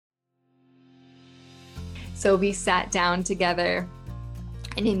So we sat down together,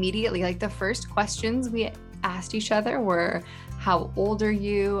 and immediately, like, the first questions we asked each other were, how old are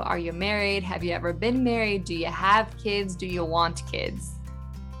you? Are you married? Have you ever been married? Do you have kids? Do you want kids?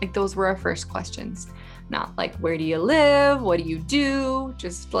 Like, those were our first questions. Not like, where do you live? What do you do?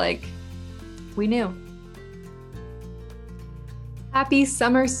 Just like, we knew. Happy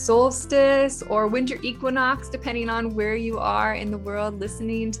summer solstice or winter equinox, depending on where you are in the world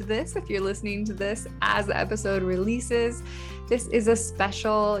listening to this. If you're listening to this as the episode releases, this is a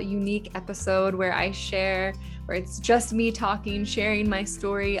special, unique episode where it's just me talking, sharing my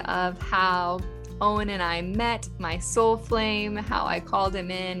story of how Owen and I met, my soul flame, how I called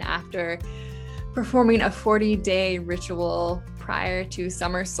him in after performing a 40-day ritual prior to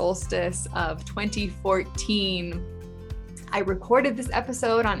summer solstice of 2014. I recorded this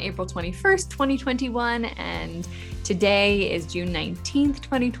episode on April 21st, 2021, and today is June 19th,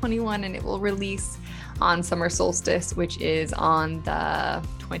 2021, and it will release on summer solstice, which is on the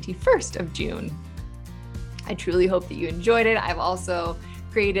 21st of June. I truly hope that you enjoyed it. I've also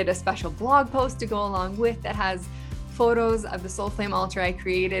created a special blog post to go along with that has photos of the soul flame altar I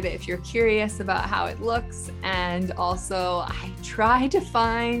created if you're curious about how it looks. And also I tried to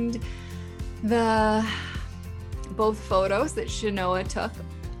find both photos that Shanoa took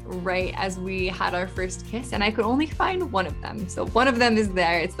right as we had our first kiss, and I could only find one of them. So one of them is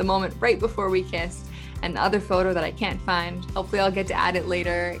there. It's the moment right before we kissed. And the other photo that I can't find, hopefully I'll get to add it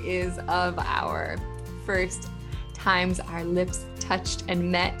later, is of our first times our lips touched and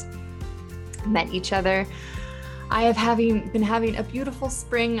met each other. I have been having a beautiful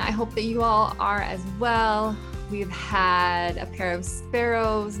spring. I hope that you all are as well. We've had a pair of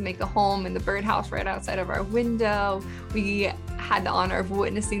sparrows make a home in the birdhouse right outside of our window. We had the honor of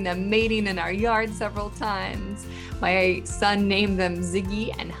witnessing them mating in our yard several times. My son named them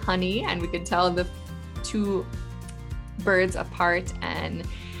Ziggy and Honey, and we could tell the two birds apart, and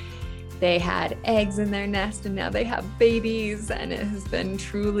they had eggs in their nest, and now they have babies, and it has been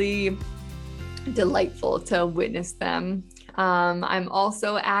truly delightful to witness them. I'm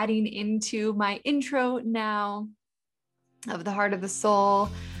also adding into my intro now of the Heart of the Soul.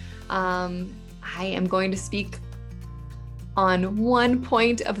 I am going to speak on one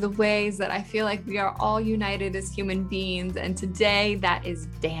point of the ways that I feel like we are all united as human beings, and today that is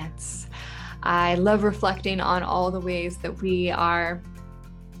dance. I love reflecting on all the ways that we are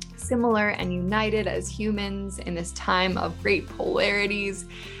similar and united as humans in this time of great polarities.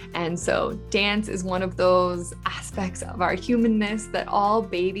 And so dance is one of those aspects of our humanness that all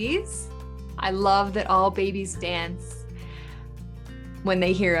babies, I love that all babies dance. When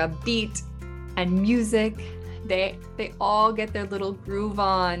they hear a beat and music, they all get their little groove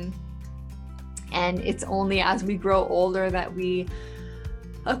on. And it's only as we grow older that we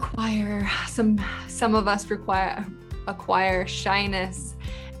acquire, some of us acquire shyness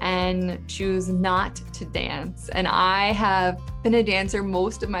and choose not to dance. And I have been a dancer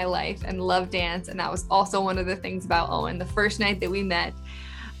most of my life and love dance. And that was also one of the things about Owen. The first night that we met,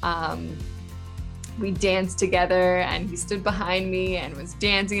 we danced together, and he stood behind me and was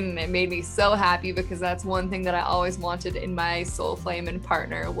dancing, and it made me so happy, because that's one thing that I always wanted in my soul flame and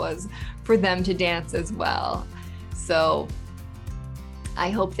partner, was for them to dance as well. So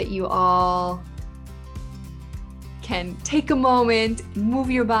I hope that you all can take a moment, move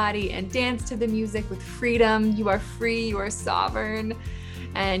your body, and dance to the music with freedom. You are free, you are sovereign,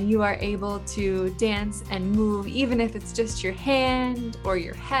 and you are able to dance and move, even if it's just your hand or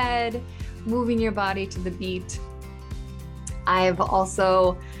your head, moving your body to the beat. I've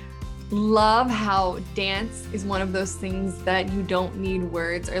also love how dance is one of those things that you don't need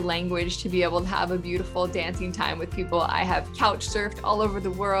words or language to be able to have a beautiful dancing time with people. I have couch surfed all over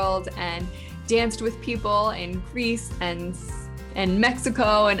the world and danced with people in Greece and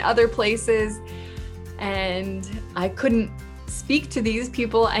Mexico and other places, and I couldn't speak to these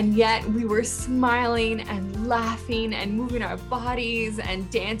people, and yet we were smiling and laughing and moving our bodies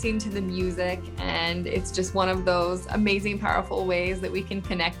and dancing to the music. And it's just one of those amazing, powerful ways that we can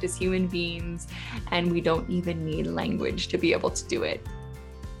connect as human beings, and we don't even need language to be able to do it.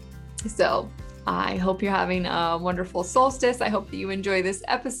 So I hope you're having a wonderful solstice. I hope that you enjoy this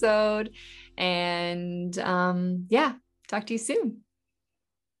episode, and talk to you soon.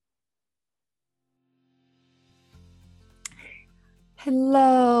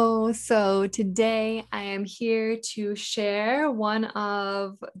 Hello. So today I am here to share one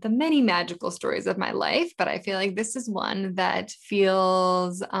of the many magical stories of my life, but I feel like this is one that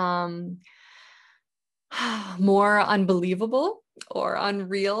feels more unbelievable or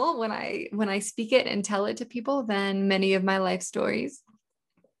unreal when I speak it and tell it to people than many of my life stories.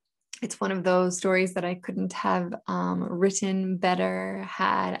 It's one of those stories that I couldn't have written better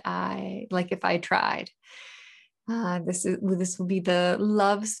if I tried. This will be the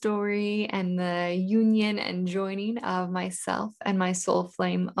love story and the union and joining of myself and my soul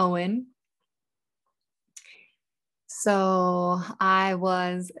flame Owen. So I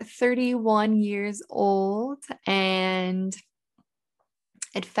was 31 years old and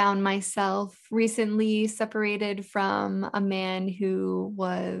had found myself recently separated from a man who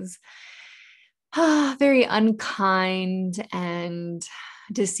was very unkind and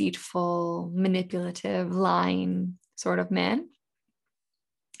deceitful, manipulative, lying sort of man.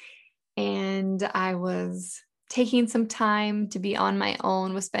 And I was taking some time to be on my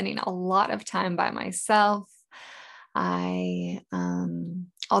own, was spending a lot of time by myself.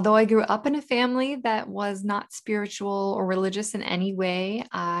 Although I grew up in a family that was not spiritual or religious in any way,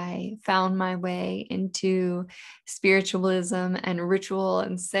 I found my way into spiritualism and ritual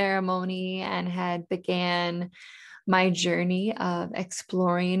and ceremony and had began my journey of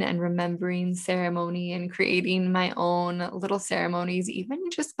exploring and remembering ceremony and creating my own little ceremonies, even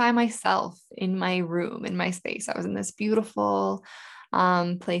just by myself in my room, in my space. I was in this beautiful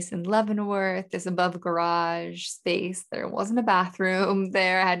place in Leavenworth, this above garage space. There wasn't a bathroom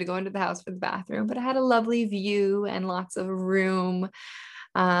there. I had to go into the house for the bathroom, but it had a lovely view and lots of room.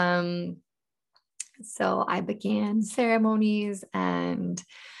 So I began ceremonies, and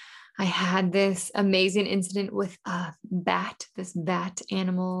I had this amazing incident with this bat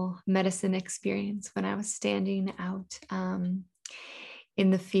animal medicine experience when I was standing out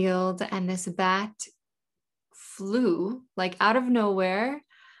in the field, and this bat flew like out of nowhere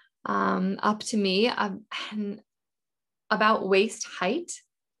up to me and about waist height,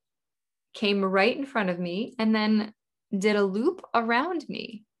 came right in front of me, and then did a loop around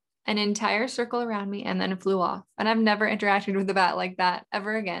me, an entire circle around me, and then it flew off. And I've never interacted with a bat like that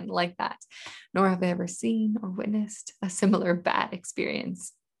ever again, like that, nor have I ever seen or witnessed a similar bat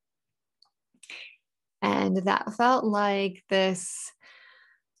experience. And that felt like this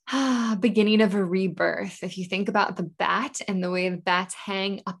beginning of a rebirth. If you think about the bat and the way the bats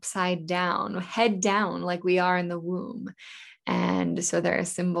hang upside down, head down, like we are in the womb. And so they're a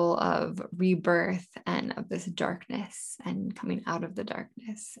symbol of rebirth and of this darkness and coming out of the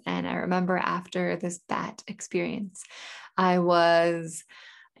darkness. And I remember after this bat experience, I was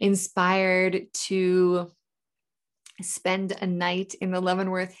inspired to spend a night in the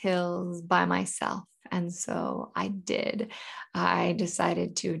Leavenworth Hills by myself. And so I did. I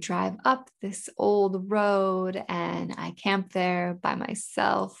decided to drive up this old road, and I camped there by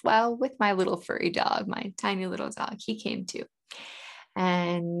myself, well, with my little furry dog, my tiny little dog. He came too.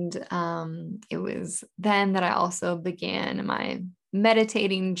 And it was then that I also began my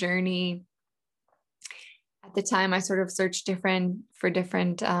meditating journey. At the time, I sort of searched for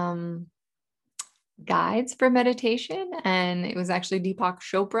different guides for meditation, and it was actually Deepak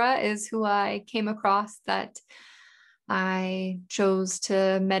Chopra is who I came across that I chose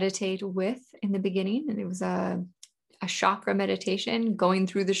to meditate with in the beginning. And it was a chakra meditation, going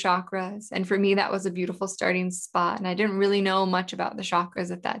through the chakras. And for me, that was a beautiful starting spot. And I didn't really know much about the chakras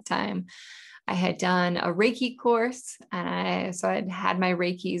at that time. I had done a Reiki course, and so I'd had my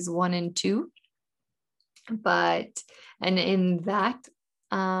Reikis 1 and 2. And in that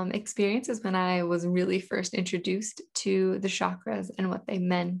experience is when I was really first introduced to the chakras and what they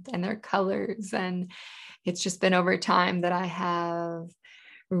meant and their colors. And it's just been over time that I have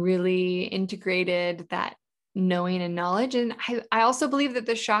really integrated that knowing and knowledge. And I also believe that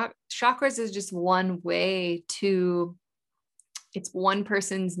the chakras is just one way to, it's one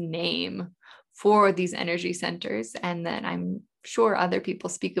person's name for these energy centers. And then I'm sure other people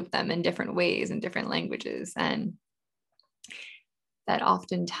speak of them in different ways, in different languages. And that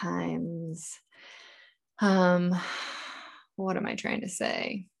oftentimes, what am I trying to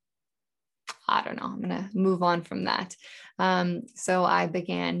say? I don't know. I'm going to move on from that. So I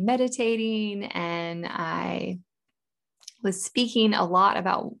began meditating, and I was speaking a lot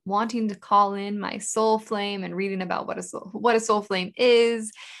about wanting to call in my soul flame and reading about what a soul flame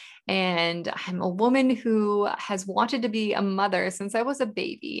is. And I'm a woman who has wanted to be a mother since I was a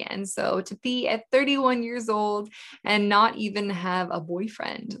baby. And so to be at 31 years old and not even have a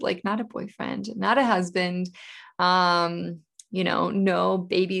boyfriend, like not a boyfriend, not a husband, no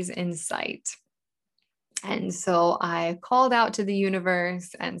babies in sight. And so I called out to the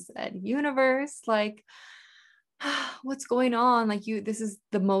universe and said, universe, like, what's going on? Like, this is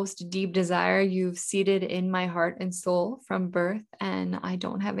the most deep desire you've seated in my heart and soul from birth, and I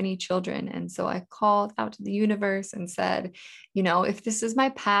don't have any children. And so I called out to the universe and said, if this is my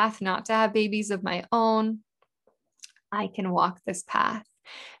path, not to have babies of my own, I can walk this path.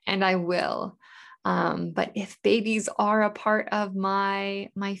 and I will. But if babies are a part of my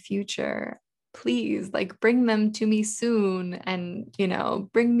future, please like bring them to me soon, and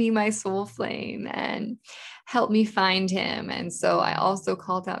bring me my soul flame and help me find him. And so I also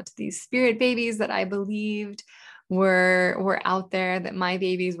called out to these spirit babies that I believed were out there, that my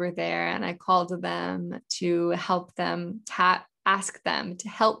babies were there, and I called to them to help them, ask them to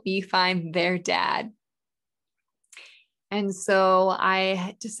help me find their dad. And so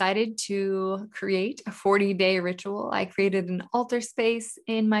I decided to create a 40-day ritual. I created an altar space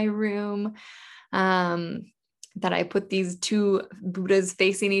in my room, that I put these two Buddhas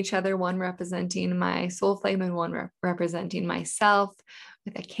facing each other, one representing my soul flame and one representing myself,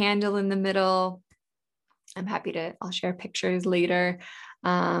 with a candle in the middle. I'll share pictures later.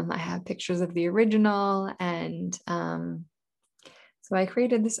 I have pictures of the original, and so I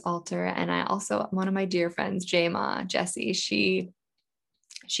created this altar. And I also, one of my dear friends, Jessie, she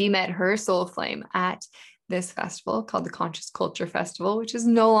met her soul flame at this festival called the Conscious Culture Festival, which is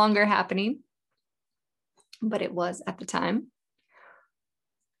no longer happening, but it was at the time.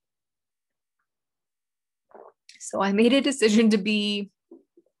 So I made a decision to be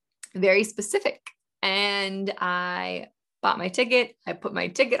very specific, and I bought my ticket. I put my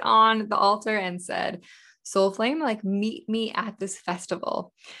ticket on the altar and said, soul flame, like, meet me at this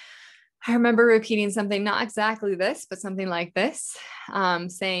festival. I remember repeating something, not exactly this, but something like this,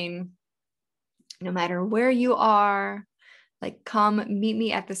 saying, no matter where you are, like, come meet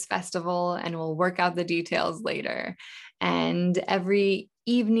me at this festival and we'll work out the details later. And every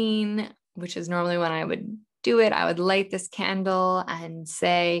evening, which is normally when I would do it, I would light this candle and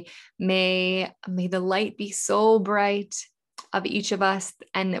say, may the light be so bright of each of us,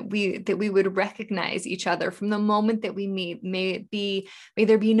 and that we would recognize each other from the moment that we meet. May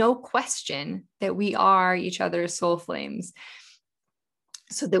there be no question that we are each other's soul flames,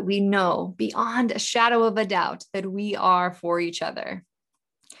 so that we know beyond a shadow of a doubt that we are for each other.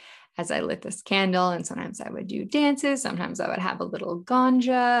 As I lit this candle, and sometimes I would do dances, sometimes I would have a little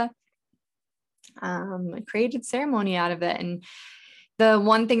ganja, I created ceremony out of it. And the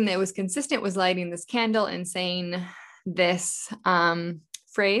one thing that was consistent was lighting this candle and saying this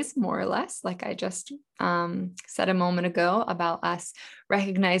phrase, more or less, like I just said a moment ago, about us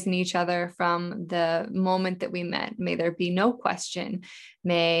recognizing each other from the moment that we met. May there be no question.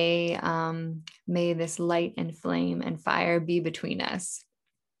 May this light and flame and fire be between us.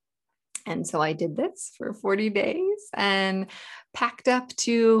 And so I did this for 40 days and packed up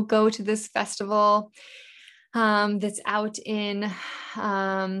to go to this festival that's out in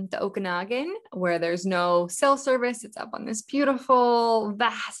the Okanagan, where there's no cell service. It's up on this beautiful,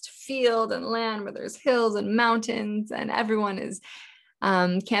 vast field and land where there's hills and mountains, and everyone is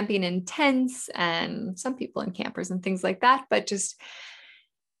camping in tents, and some people in campers and things like that, but just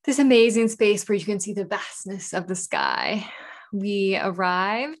this amazing space where you can see the vastness of the sky. We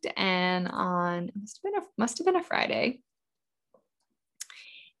arrived, and it must have been a Friday.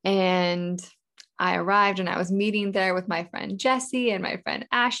 And I arrived, and I was meeting there with my friend Jessie and my friend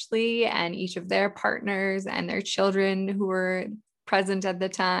Ashley, and each of their partners and their children who were present at the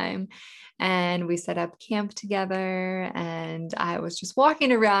time. And we set up camp together, and I was just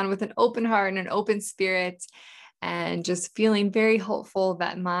walking around with an open heart and an open spirit, and just feeling very hopeful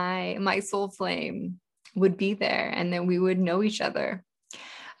that my soul flame would be there and that we would know each other.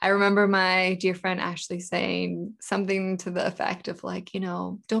 I remember my dear friend Ashley saying something to the effect of, like,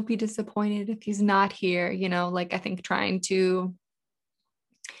 don't be disappointed if he's not here, like, I think trying to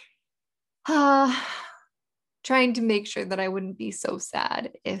make sure that I wouldn't be so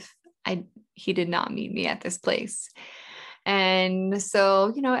sad if he did not meet me at this place. And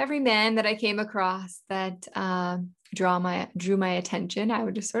so, every man that I came across that drew my attention, I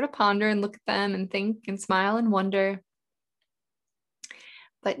would just sort of ponder and look at them and think and smile and wonder.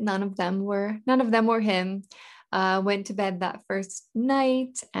 But none of them were him. Went to bed that first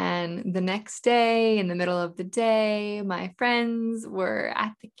night, and the next day, in the middle of the day, my friends were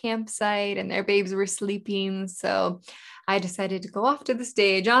at the campsite and their babes were sleeping. So I decided to go off to the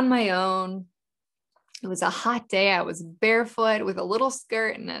stage on my own. It was a hot day. I was barefoot with a little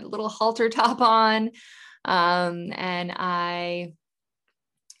skirt and a little halter top on. And I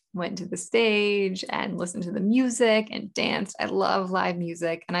went to the stage and listened to the music and danced. I love live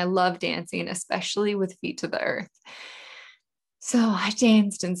music, and I love dancing, especially with feet to the earth. So I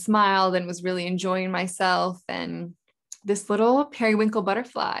danced and smiled and was really enjoying myself. And this little periwinkle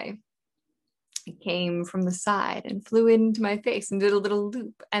butterfly came from the side and flew into my face and did a little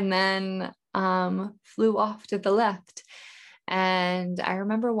loop, and then flew off to the left. And I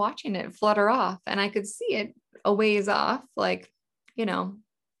remember watching it flutter off, and I could see it a ways off, like,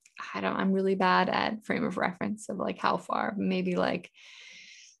 I'm really bad at frame of reference of like how far, maybe like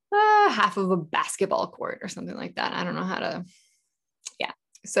half of a basketball court or something like that. I don't know how to, yeah.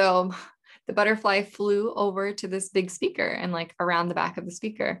 So the butterfly flew over to this big speaker and like around the back of the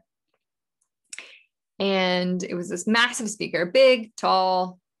speaker. And it was this massive speaker, big,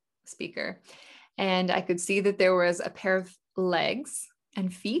 tall speaker. And I could see that there was a pair of legs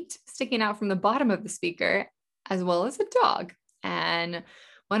and feet sticking out from the bottom of the speaker, as well as a dog. And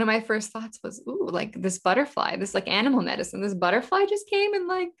one of my first thoughts was, ooh, like this butterfly, this like animal medicine, this butterfly just came and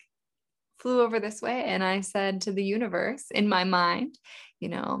like flew over this way. And I said to the universe in my mind, you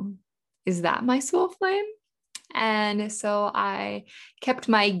know, is that my soul flame? And so I kept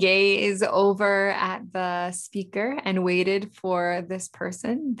my gaze over at the speaker and waited for this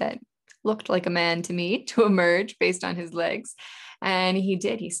person that looked like a man to me to emerge based on his legs. And he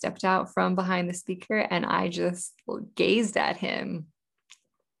did. He stepped out from behind the speaker and I just gazed at him.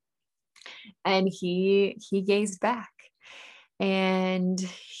 And he gazed back. And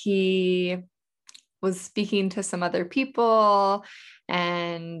he was speaking to some other people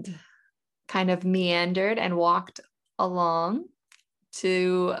and kind of meandered and walked along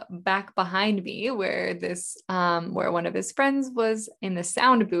to back behind me where where one of his friends was in the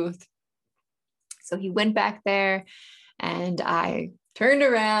sound booth. So he went back there and I turned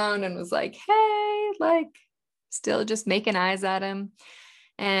around and was like, hey, like still just making eyes at him.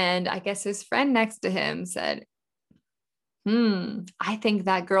 And I guess his friend next to him said, I think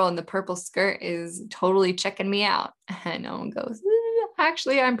that girl in the purple skirt is totally checking me out. And Owen goes,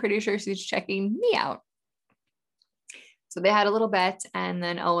 actually, I'm pretty sure she's checking me out. So they had a little bet, and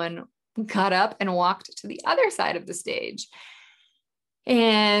then Owen got up and walked to the other side of the stage.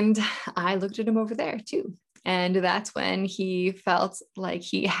 And I looked at him over there too. And that's when he felt like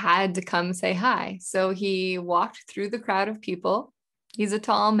he had to come say hi. So he walked through the crowd of people. He's a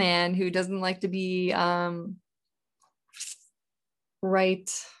tall man who doesn't like to be like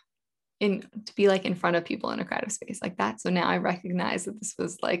in front of people in a crowded space like that. So now I recognize that this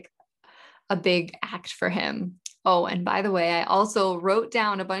was like a big act for him. Oh, and by the way, I also wrote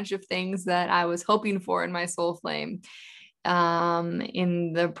down a bunch of things that I was hoping for in my soul flame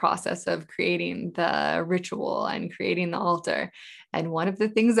in the process of creating the ritual and creating the altar. And one of the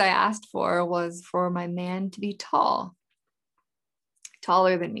things I asked for was for my man to be tall,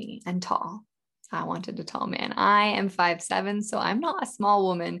 taller than me and tall. I wanted a tall man. I am 5'7", so I'm not a small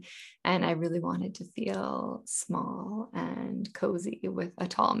woman. And I really wanted to feel small and cozy with a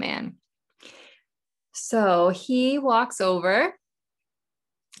tall man. So he walks over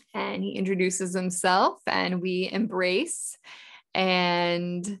and he introduces himself and we embrace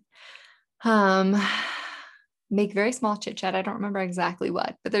and make very small chit chat. I don't remember exactly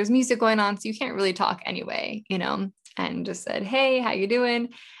what, but there's music going on, so you can't really talk anyway, you know, and just said, hey, how you doing?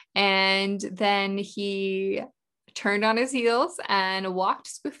 And then he turned on his heels and walked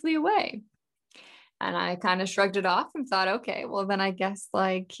swiftly away. And I kind of shrugged it off and thought, okay, well, then I guess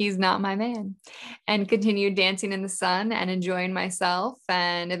like he's not my man, and continued dancing in the sun and enjoying myself.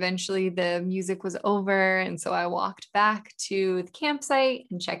 And eventually the music was over. And so I walked back to the campsite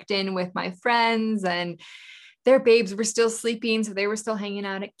and checked in with my friends, and their babes were still sleeping. So they were still hanging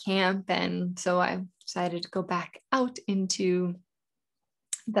out at camp. And so I decided to go back out into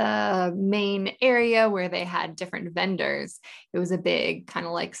the main area where they had different vendors. It was a big kind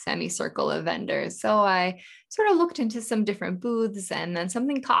of like semicircle of vendors. So I sort of looked into some different booths, and then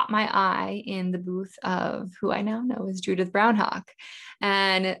something caught my eye in the booth of who I now know as Judith Brownhawk.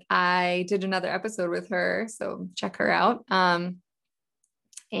 And I did another episode with her, so check her out. And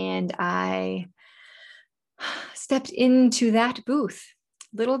I stepped into that booth.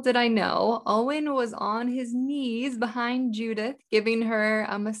 Little did I know, Owen was on his knees behind Judith, giving her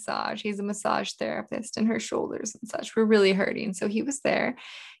a massage. He's a massage therapist, and her shoulders and such were really hurting. So he was there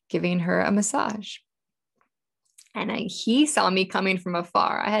giving her a massage. And he saw me coming from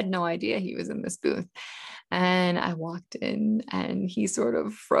afar. I had no idea he was in this booth. And I walked in and he sort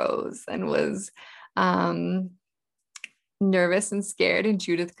of froze and was nervous and scared, and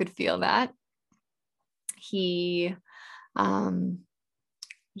Judith could feel that.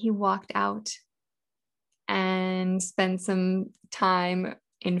 He walked out and spent some time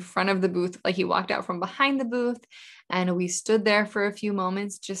in front of the booth. Like he walked out from behind the booth, and we stood there for a few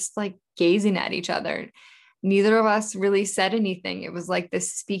moments, just like gazing at each other. Neither of us really said anything. It was like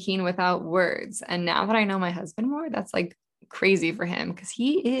this speaking without words. And now that I know my husband more, that's like crazy for him, because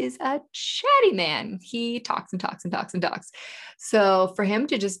he is a chatty man. He talks and talks and talks and talks. So for him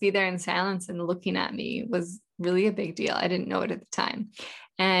to just be there in silence and looking at me was really a big deal. I didn't know it at the time.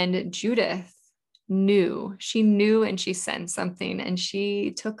 And Judith she knew and she sensed something, and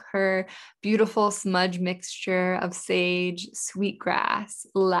she took her beautiful smudge mixture of sage, sweetgrass,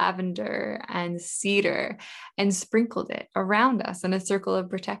 lavender, and cedar and sprinkled it around us in a circle of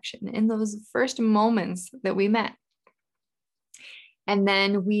protection in those first moments that we met. And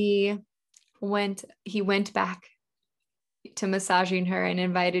then he went back to massaging her and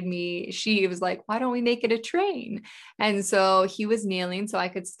invited me. She was like, why don't we make it a train? And so he was kneeling so I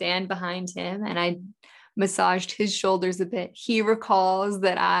could stand behind him, and I massaged his shoulders a bit. He recalls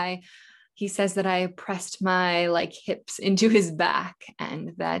that he says that I pressed my like hips into his back,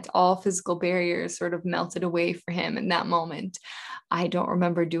 and that all physical barriers sort of melted away for him in that moment. I don't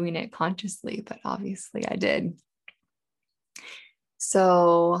remember doing it consciously, but obviously I did.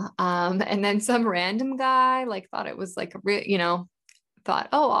 So, and then some random guy like thought it was like thought,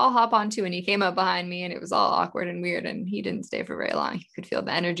 oh, I'll hop on too. And he came up behind me, and it was all awkward and weird. And he didn't stay for very long. You could feel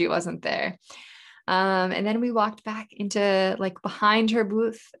the energy wasn't there. And then we walked back into like behind her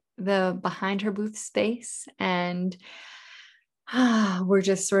booth space. And we're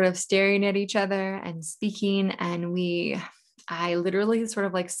just sort of staring at each other and speaking. And I literally sort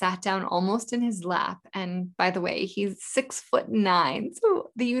of like sat down almost in his lap. And by the way, he's 6'9". So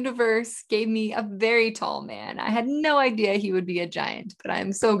the universe gave me a very tall man. I had no idea he would be a giant, but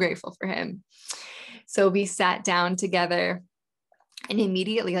I'm so grateful for him. So we sat down together, and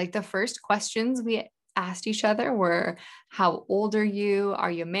immediately, like the first questions we asked each other were, how old are you?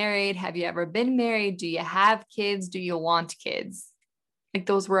 Are you married? Have you ever been married? Do you have kids? Do you want kids? Like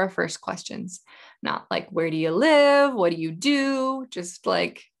those were our first questions, not like, where do you live? What do you do? Just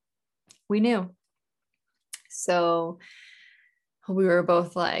like, we knew. So we were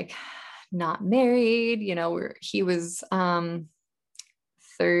both like not married, he was 30.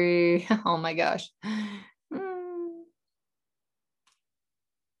 Oh my gosh.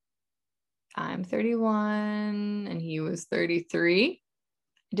 I'm 31 and he was 33.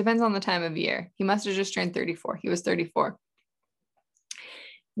 It depends on the time of year. He must have just turned 34. He was 34.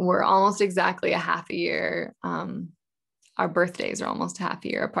 We're almost exactly a half a year. Our birthdays are almost a half a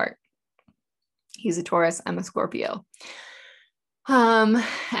year apart. He's a Taurus, I'm a Scorpio.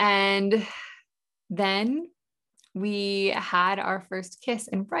 And then we had our first kiss.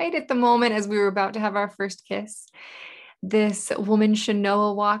 And right at the moment, as we were about to have our first kiss, this woman,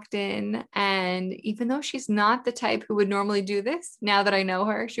 Shanoa, walked in. And even though she's not the type who would normally do this, now that I know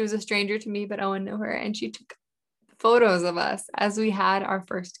her, she was a stranger to me, but Owen knew her. And she took photos of us as we had our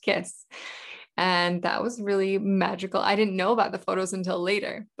first kiss. And that was really magical. I didn't know about the photos until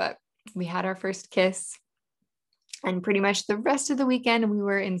later, but we had our first kiss. And pretty much the rest of the weekend, we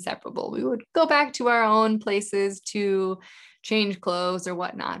were inseparable. We would go back to our own places to change clothes or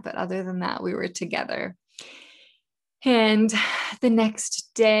whatnot. But other than that, we were together. And the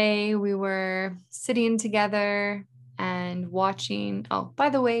next day, we were sitting together and watching. Oh, by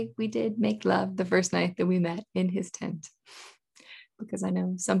the way, we did make love the first night that we met in his tent, because I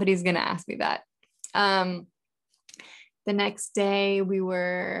know somebody's going to ask me that. The next day, we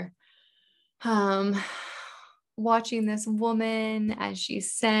were watching this woman as she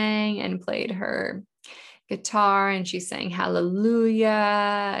sang and played her guitar, and she sang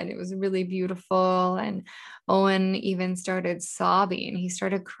Hallelujah, and it was really beautiful. And Owen even started sobbing. He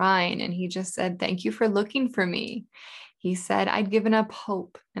started crying, and he just said, "Thank you for looking for me." He said, "I'd given up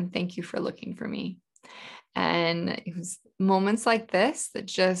hope, and thank you for looking for me." And it was moments like this that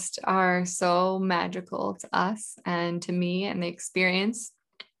just are so magical to us and to me and the experience.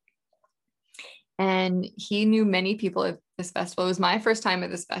 And he knew many people at this festival. It was my first time at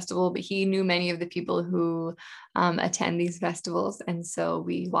this festival, but he knew many of the people who attend these festivals. And so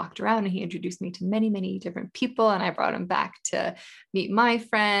we walked around, and he introduced me to many, many different people. And I brought him back to meet my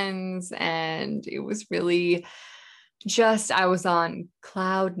friends. And it was really just, I was on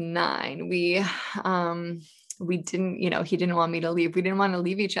cloud nine. We didn't, he didn't want me to leave. We didn't want to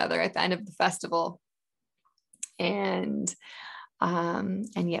leave each other at the end of the festival. And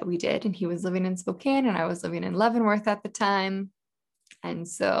yet we did. And he was living in Spokane, and I was living in Leavenworth at the time. And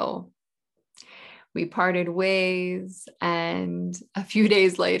so we parted ways. And a few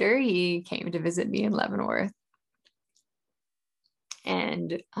days later, he came to visit me in Leavenworth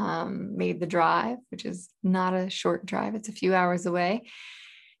and made the drive, which is not a short drive. It's a few hours away.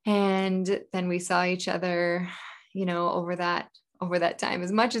 And then we saw each other, over that time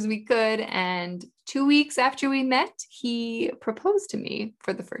as much as we could. And 2 weeks after we met, he proposed to me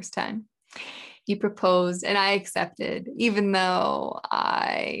for the first time. He proposed, and I accepted, even though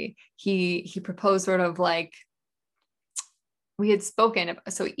he proposed sort of like we had spoken.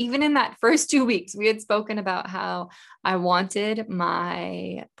 So even in that first 2 weeks, we had spoken about how I wanted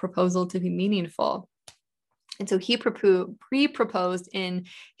my proposal to be meaningful. And so he pre-proposed in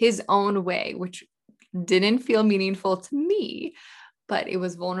his own way, which didn't feel meaningful to me, but it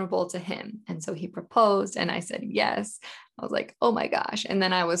was vulnerable to him. And so he proposed and I said yes. I was like, oh my gosh. And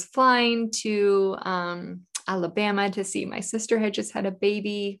then I was flying to Alabama to see my sister had just had a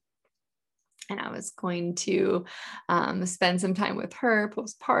baby. And I was going to spend some time with her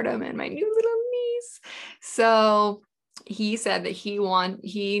postpartum and my new little niece. So he said that he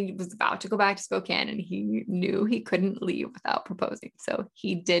was about to go back to Spokane and he knew he couldn't leave without proposing. So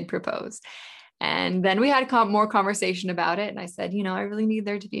he did propose. And then we had more conversation about it. And I said, I really need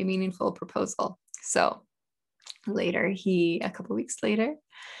there to be a meaningful proposal. So later, a couple of weeks later,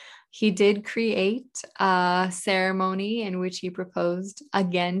 he did create a ceremony in which he proposed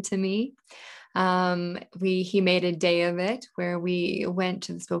again to me. He made a day of it where we went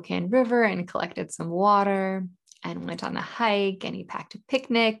to the Spokane River and collected some water and went on a hike, and he packed a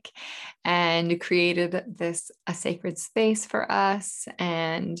picnic and created a sacred space for us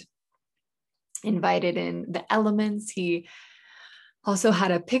and invited in the elements. He also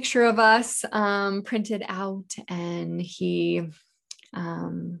had a picture of us printed out, and he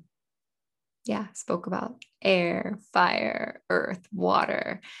spoke about air, fire, earth,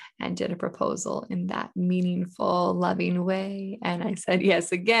 water, and did a proposal in that meaningful, loving way. And I said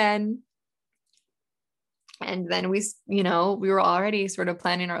yes again. And then we were already sort of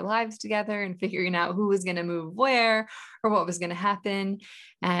planning our lives together and figuring out who was going to move where or what was going to happen.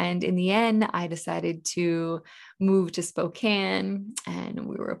 And in the end, I decided to move to Spokane, and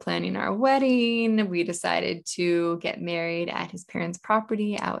we were planning our wedding. We decided to get married at his parents'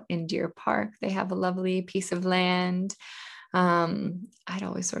 property out in Deer Park. They have a lovely piece of land. I'd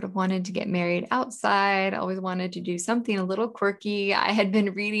always sort of wanted to get married outside, always wanted to do something a little quirky. I had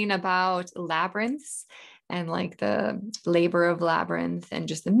been reading about labyrinths and like the labor of labyrinth and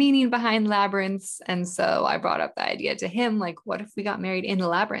just the meaning behind labyrinths. And so I brought up the idea to him, like, what if we got married in a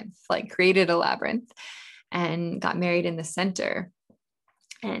labyrinth, like created a labyrinth and got married in the center?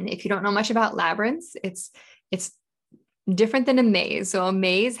 And if you don't know much about labyrinths, it's different than a maze. So a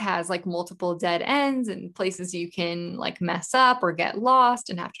maze has like multiple dead ends and places you can like mess up or get lost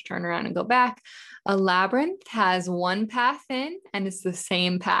and have to turn around and go back. A labyrinth has one path in and it's the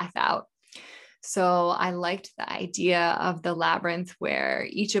same path out. So I liked the idea of the labyrinth where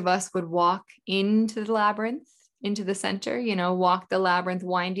each of us would walk into the labyrinth, into the center, walk the labyrinth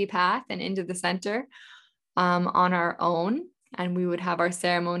windy path and into the center on our own. And we would have our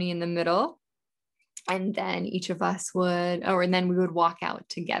ceremony in the middle. And then each of us and then we would walk out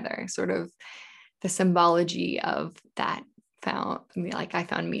together, sort of the symbology of that. I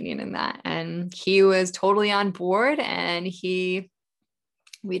found meaning in that. And he was totally on board, and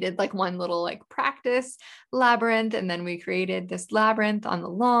we did like one little like practice labyrinth, and then we created this labyrinth on the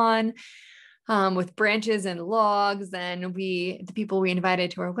lawn with branches and logs. And the people we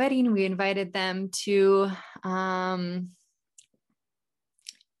invited to our wedding, we invited them to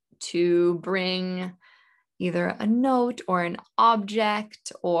bring either a note or an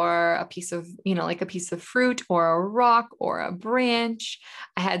object or a piece of, like a piece of fruit or a rock or a branch.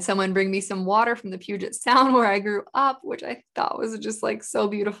 I had someone bring me some water from the Puget Sound where I grew up, which I thought was just like so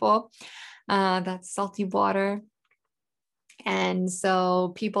beautiful. That's salty water. And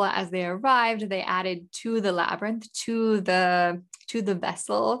so people, as they arrived, they added to the labyrinth, to the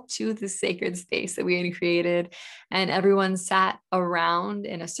vessel, to the sacred space that we had created. And everyone sat around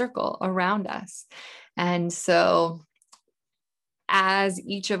in a circle around us. And so as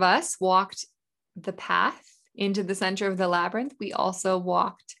each of us walked the path into the center of the labyrinth, we also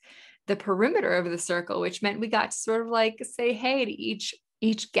walked the perimeter of the circle, which meant we got to sort of like say hey to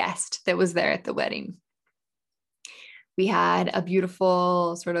each guest that was there at the wedding. We had a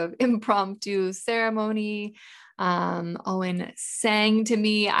beautiful sort of impromptu ceremony. Owen sang to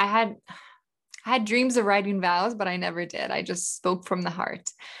me. I had dreams of writing vows, but I never did. I just spoke from the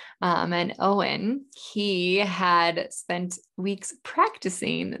heart. And Owen, he had spent weeks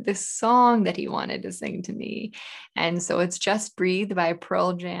practicing this song that he wanted to sing to me. And so it's Just Breathe by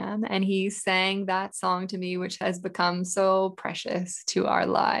Pearl Jam. And he sang that song to me, which has become so precious to our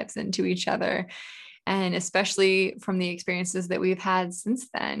lives and to each other. And especially from the experiences that we've had since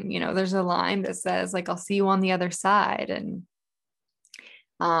then, there's a line that says like, I'll see you on the other side. And,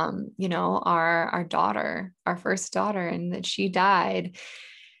 our daughter, our first daughter, and that she died,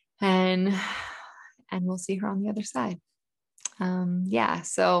 and we'll see her on the other side.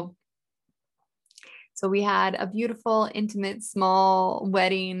 So So we had a beautiful, intimate, small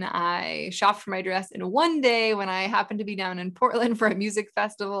wedding. I shopped for my dress in one day when I happened to be down in Portland for a music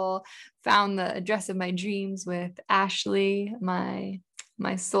festival, found the dress of my dreams with Ashley, my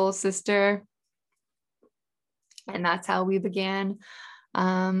soul sister. And that's how we began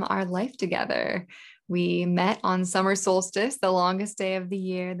our life together. We met on summer solstice, the longest day of the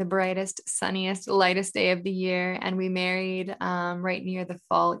year, the brightest, sunniest, lightest day of the year. And we married right near the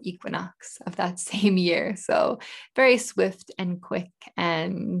fall equinox of that same year. So very swift and quick.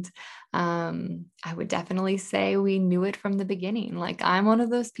 And I would definitely say we knew it from the beginning. Like, I'm one of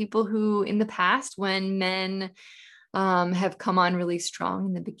those people who in the past, when men have come on really strong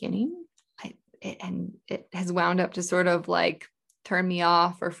in the beginning, it has wound up to sort of like turn me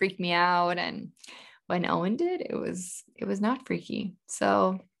off or freak me out. And when Owen did, it was not freaky.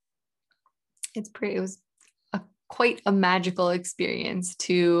 So it was quite a magical experience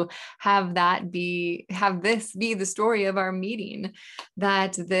to have this be the story of our meeting,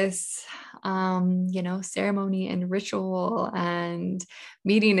 that this ceremony and ritual and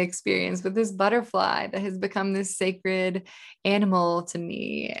meeting experience with this butterfly that has become this sacred animal to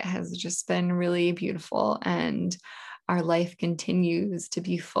me has just been really beautiful. And our life continues to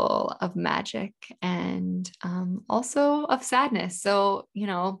be full of magic and also of sadness. So,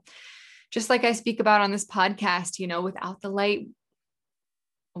 just like I speak about on this podcast, without the light,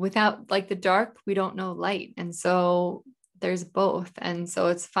 without like the dark, we don't know light. And so there's both. And so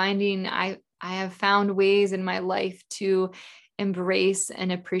it's I have found ways in my life to embrace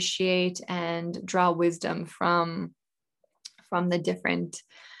and appreciate and draw wisdom from the different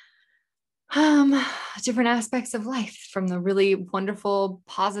aspects of life, from the really wonderful,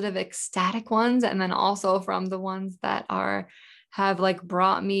 positive, ecstatic ones, and then also from the ones that have like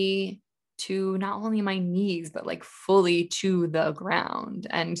brought me to not only my knees, but like fully to the ground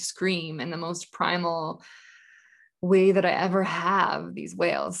and scream in the most primal way that I ever have, these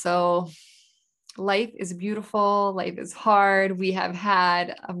wails. So life is beautiful. Life is hard. We have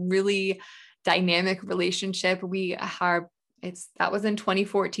had a really dynamic relationship. That was in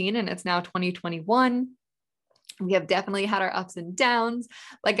 2014 and it's now 2021. We have definitely had our ups and downs.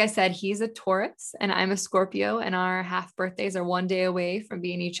 Like I said, he's a Taurus and I'm a Scorpio, and our half birthdays are one day away from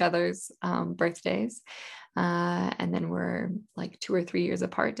being each other's birthdays. And then we're like 2 or 3 years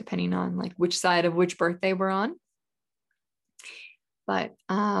apart, depending on like which side of which birthday we're on. But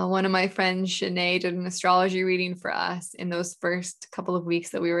one of my friends, Shanae, did an astrology reading for us in those first couple of weeks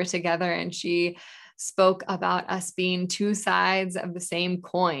that we were together. And she spoke about us being two sides of the same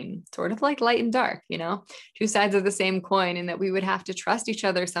coin, sort of like light and dark, two sides of the same coin, and that we would have to trust each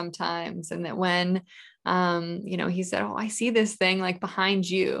other sometimes. And that when, he said, "Oh, I see this thing like behind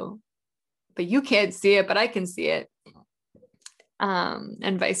you, but you can't see it, but I can see it."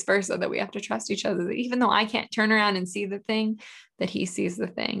 And vice versa, that we have to trust each other, that even though I can't turn around and see the thing, that he sees the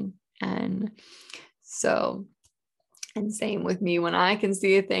thing. And same with me, when I can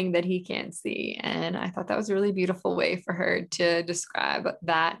see a thing that he can't see. And I thought that was a really beautiful way for her to describe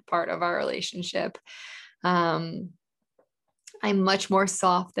that part of our relationship. I'm much more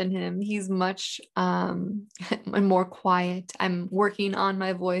soft than him. He's much more quiet. I'm working on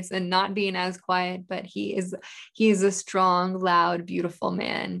my voice and not being as quiet, but he is a strong, loud, beautiful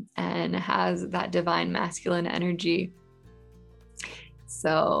man and has that divine masculine energy.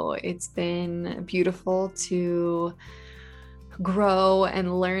 So it's been beautiful to grow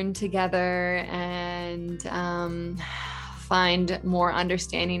and learn together and find more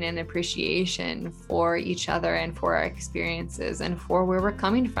understanding and appreciation for each other and for our experiences and for where we're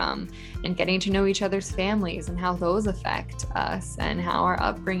coming from, and getting to know each other's families and how those affect us and how our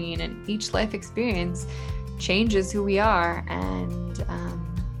upbringing and each life experience changes who we are. And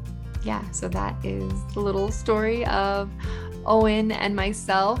so that is the little story of Owen and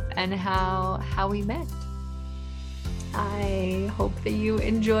myself and how we met. I hope that you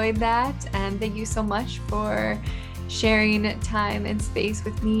enjoyed that, and thank you so much for sharing time and space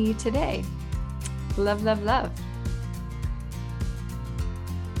with me today. Love, love, love.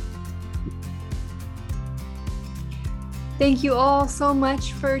 Thank you all so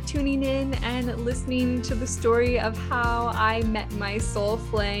much for tuning in and listening to the story of how I met my soul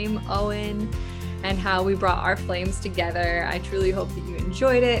flame, Owen, and how we brought our flames together. I truly hope that you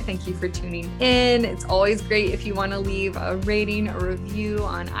enjoyed it. Thank you for tuning in. It's always great if you want to leave a rating or review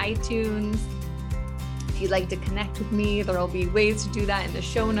on iTunes. If you'd like to connect with me, there will be ways to do that in the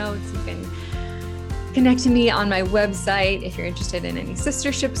show notes. You can connect to me on my website. If you're interested in any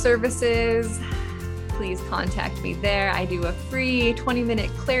sistership services, please contact me there. I do a free 20-minute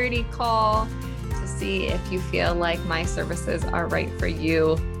clarity call to see if you feel like my services are right for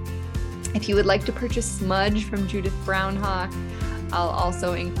you. If you would like to purchase Smudge from Judith Brownhawk, I'll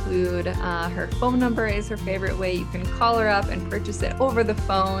also include her phone number is her favorite way. You can call her up and purchase it over the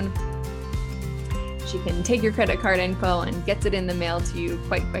phone. She can take your credit card info and gets it in the mail to you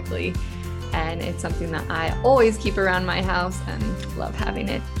quite quickly. And it's something that I always keep around my house and love having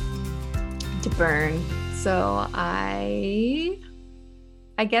it to burn. So I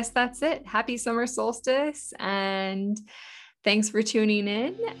guess that's it. Happy summer solstice, and thanks for tuning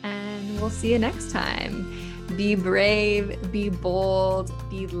in, and we'll see you next time. Be brave, be bold,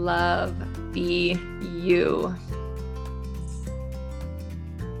 be love, be you.